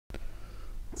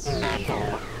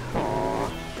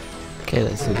Okay,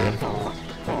 let's do that.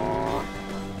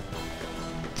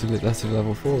 That's a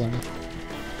level 4 then.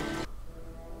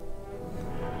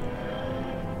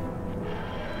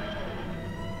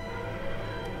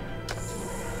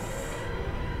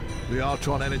 The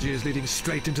Artron energy is leading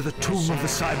straight into the tomb of the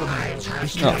Cybermen. Be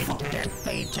careful.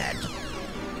 Defeated.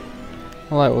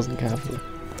 Well, I wasn't careful.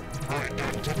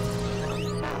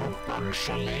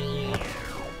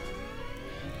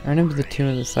 I remember the Tomb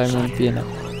of the Cybermen being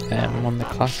one of the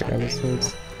classic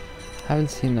episodes. I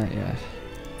haven't seen that yet.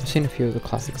 I've seen a few of the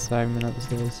classic Cybermen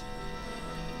episodes.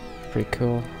 Pretty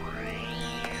cool.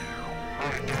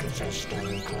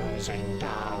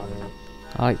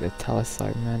 I like the Telos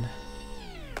Cybermen.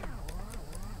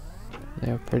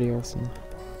 They are pretty awesome.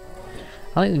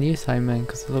 I like the new Cybermen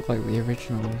because they look like the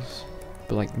originals,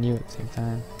 but like new at the same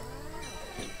time.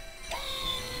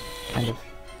 Kind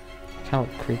of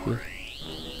creepy.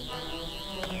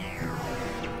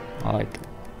 I like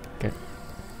it.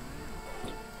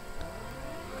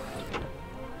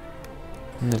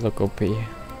 And they look OP.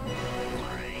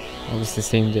 Obviously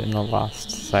seen it in the last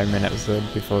Cybermen episode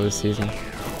before this season.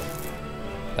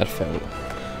 That failed.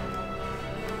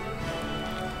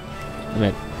 I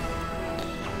mean,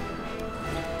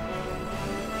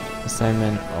 the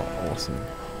Cybermen are awesome.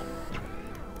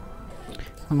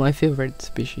 My favourite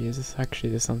species is actually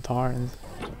the Centaurans,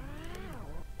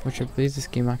 which I believe this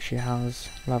game actually has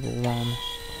level 1,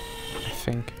 I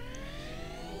think.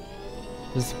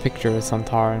 There's a picture of a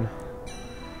Centauran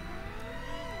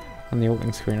on the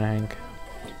opening screen, I think.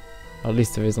 Or at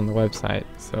least there is on the website,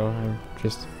 so I'm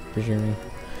just presuming.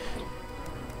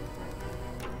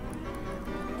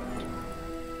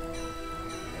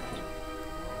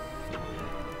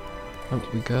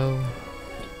 Up we go.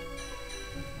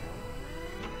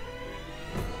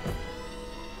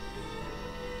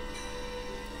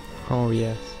 Oh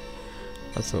yes,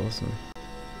 that's awesome.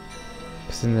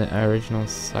 Because in the original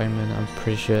Simon, I'm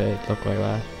pretty sure it looked like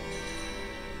that.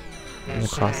 In the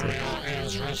classic.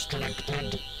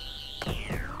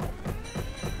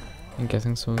 I'm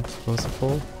guessing someone's supposed to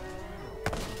fall.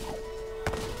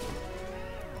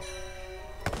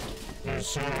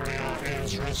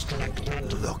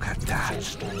 Look at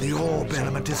that! The orb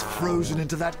element is frozen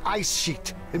into that ice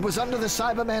sheet. It was under the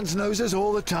Cybermen's noses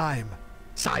all the time.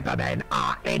 Cybermen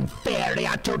are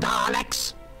inferior to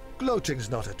Daleks! Gloating's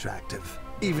not attractive,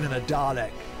 even in a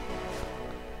Dalek.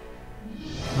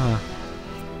 Huh.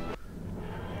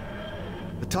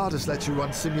 The TARDIS lets you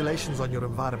run simulations on your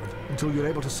environment until you're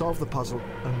able to solve the puzzle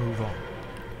and move on.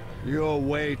 You're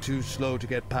way too slow to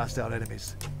get past our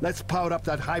enemies. Let's power up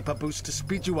that hyper boost to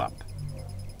speed you up.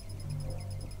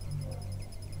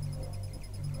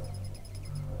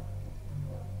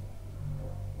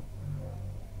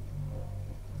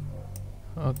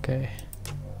 Okay.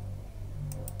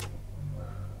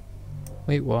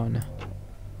 Wait, 1.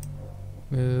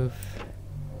 Move.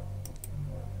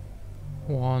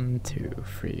 1, 2,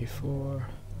 3, 4.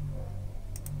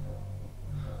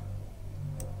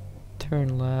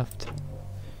 Turn left.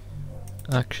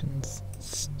 Actions.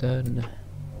 Stun.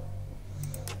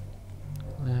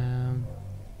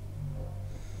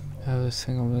 Have a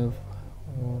single move.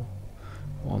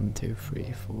 1, 2,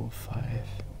 3, 4, 5.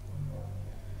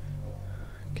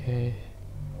 Okay.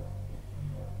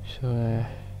 So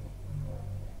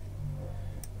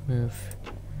move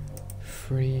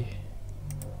 3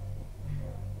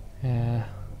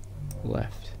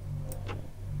 left.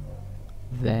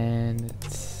 Then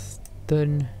it's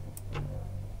done.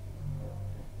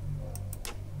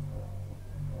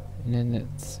 And then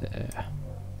it's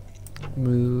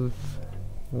move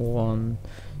 1,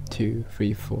 2,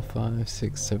 3, 4, 5,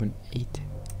 6, 7, 8.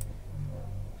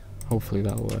 Hopefully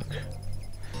that'll work.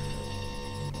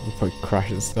 We'll probably crash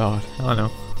at the start. I don't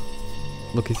know.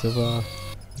 Lucky so far.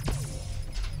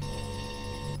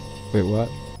 Wait, what?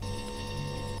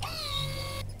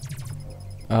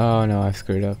 Oh no, I've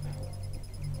screwed up.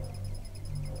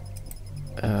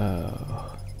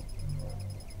 Oh.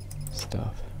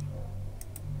 Stuff.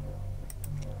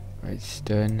 Right,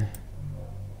 stun.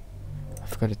 I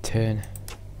forgot to turn.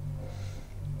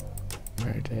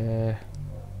 Right,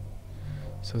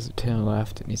 so as it turn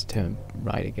left, it needs to turn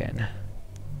right again.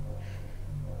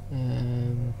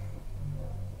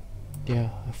 Yeah,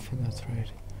 I think that's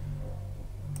right.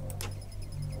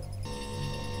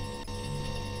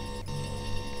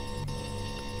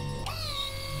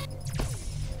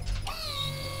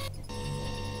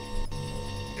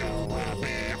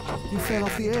 You fell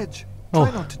off the edge. Oh.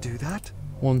 Try not to do that.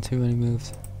 One too many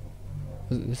moves.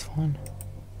 Was it this one?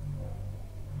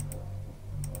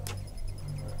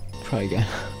 Try again.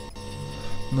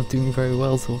 I'm not doing very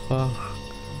well so far.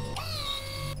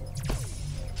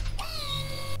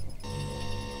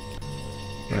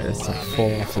 it's not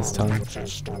fall off this time.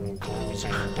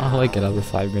 I like it how the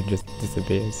Cyberman just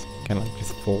disappears. Kind of like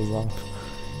just falls off.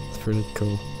 It's pretty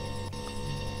cool.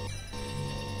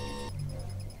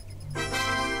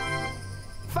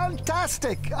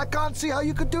 Fantastic! I can't see how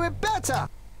you could do it better!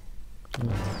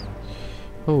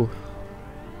 Oh.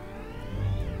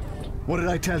 What did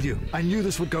I tell you? I knew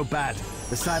this would go bad.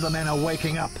 The Cybermen are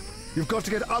waking up. You've got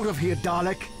to get out of here,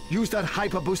 Dalek. Use that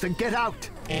hyper boost and get out!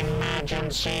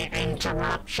 Emergency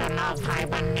interruption of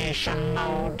hibernation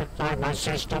mode. Cyber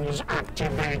systems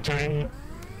activating.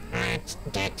 Threats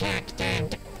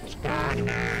detected.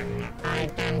 Scanning.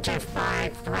 Identify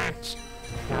threats.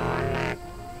 Dalek.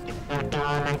 The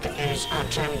Dalek is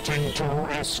attempting to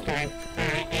escape.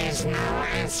 There is no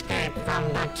escape from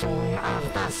the tomb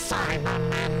of the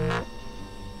Cybermen.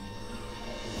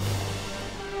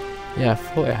 Yeah, I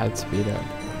thought it had speed up.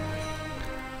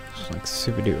 It's like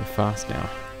super duper fast now.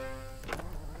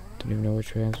 Don't even know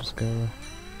which way I'm supposed to go.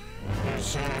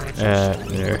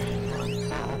 There.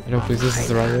 I don't believe this is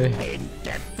the right way.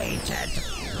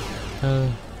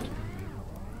 Well,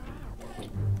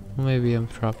 maybe I'm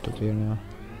trapped up here now.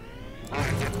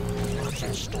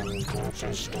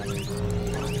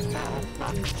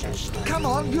 Come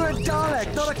on, you're a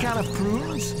Dalek, not a can of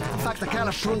prunes. In fact, the can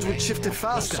of prunes would shift it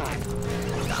faster.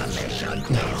 The mission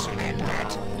is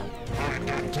ended.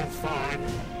 Identify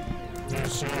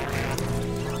this area.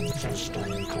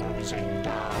 System closing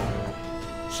down.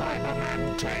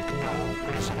 Cybermen take no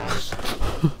prisoners.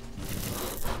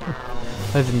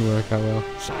 That didn't work out well.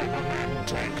 Cybermen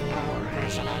take no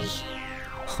prisoners.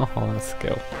 Oh, that's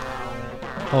skill.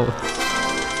 Oh.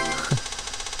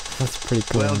 That's pretty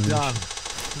cool. Well done.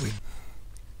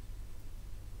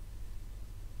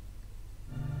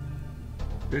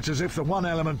 It's as if the one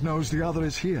element knows the other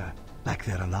is here. Like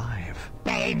they're alive.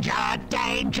 Danger!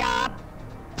 Danger!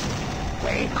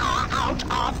 We are out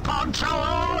of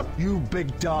control! You big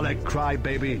Dalek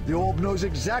crybaby. The orb knows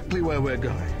exactly where we're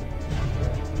going.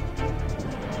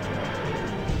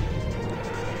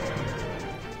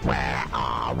 Where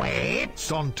are we?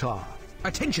 Sontar.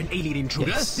 Attention, alien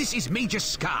intruder. Yes. This is Major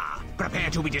Scar.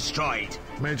 Prepare to be destroyed.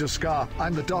 Major Scar,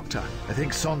 I'm the Doctor. I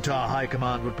think Sontar High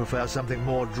Command would prefer something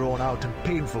more drawn out and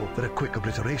painful than a quick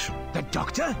obliteration. The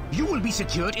Doctor? You will be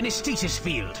secured in a stasis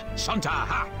field.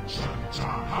 Sontar.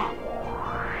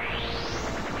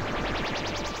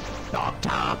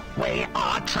 Doctor, we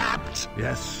are trapped.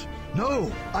 Yes.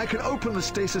 No! I can open the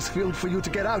stasis field for you to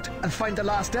get out and find the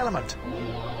last element.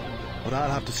 But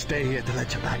I'll have to stay here to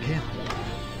let you back in.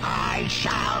 I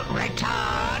shall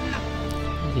return.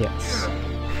 Yes.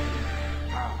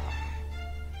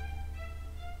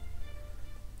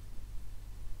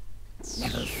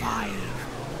 Level 5.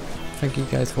 Thank you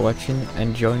guys for watching,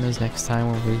 and join us next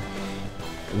time when we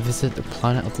visit the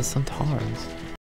planet of the Sontarans.